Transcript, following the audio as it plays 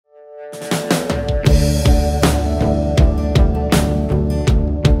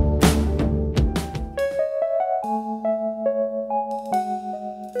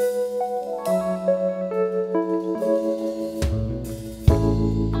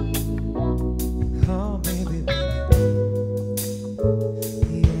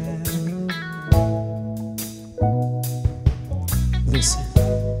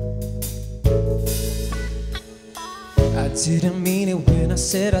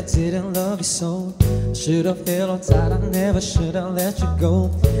I didn't love you so. I should have held on tight, I never should have let you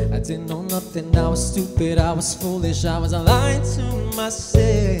go. I didn't know nothing, I was stupid, I was foolish, I was lying to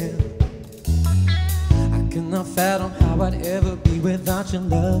myself. I could not fathom how I'd ever be without your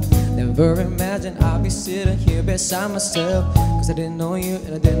love. Never imagined I'd be sitting here beside myself. Cause I didn't know you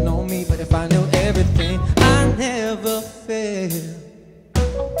and I didn't know me, but if I knew everything, I never felt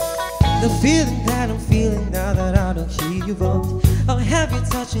the feeling that I'm feeling now that I don't hear you voice. I'll have you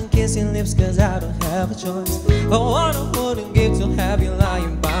touching, kissing lips cause I don't have a choice. I wanna hold and give to have you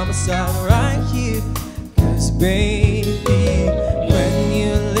lying by my side right here. Cause baby, when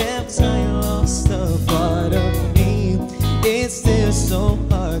you left I lost a part of me. It's still so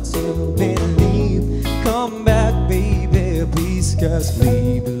hard to believe. Come back baby, please, cause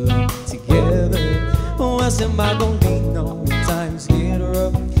we belong together. What's am I gonna lean on when times get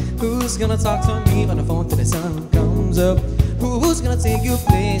rough? Who's gonna talk to me on the phone till the sun comes up? Who's gonna take your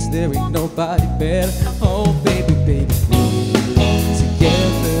place? There ain't nobody better. Oh baby, baby, we belong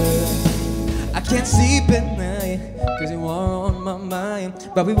together. I can't sleep at night cause you are on my mind.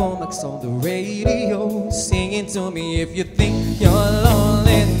 But we won't mix on the radio, singing to me if you think you're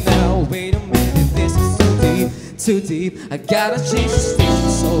lonely now. Wait a minute, this is too deep, too deep. I gotta change the station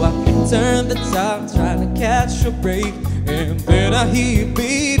so I can turn the top, trying to catch a break. And then I hear your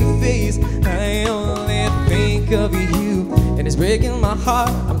baby face. I only think of you, and it's breaking my heart.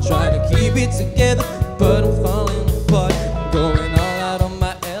 I'm trying to keep it together, but I'm falling apart. I'm going all out on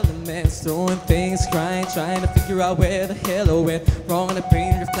my elements, throwing things, crying, trying to figure out where the hell I went wrong. And the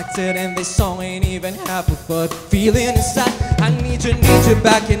pain reflected in this song ain't even half of what feeling inside. I need you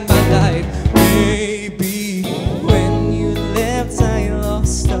back in my life, baby. When you left, I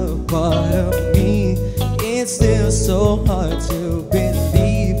lost a part of me. It's still so hard to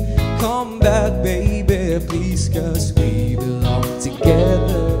believe. Come back baby, please, cause we belong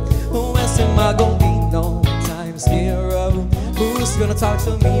together. Who else am I gonna lean on when times get rough? Who's gonna talk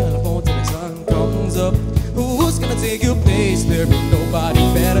to me on the phone till the sun comes up? Who's gonna take your place? There ain't nobody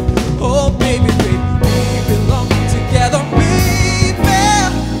better. Oh baby, baby, we belong together, baby.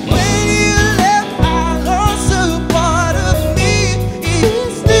 When you left, I lost a part of me.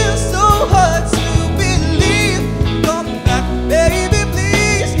 It's still so hard to baby,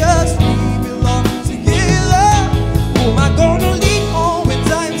 please, cause we belong together. Who am I gonna lean on when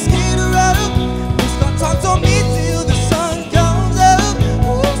times get rough? Who's gonna talk to me till the sun comes up?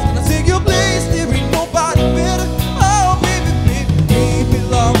 Who's gonna take your place? There ain't nobody better. Oh, baby, baby, we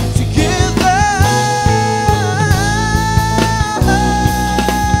belong together.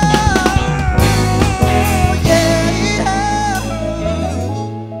 Oh, yeah.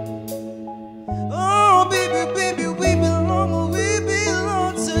 Oh, baby, baby, we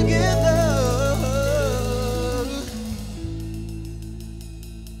belong together.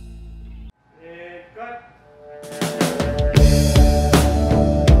 And cut.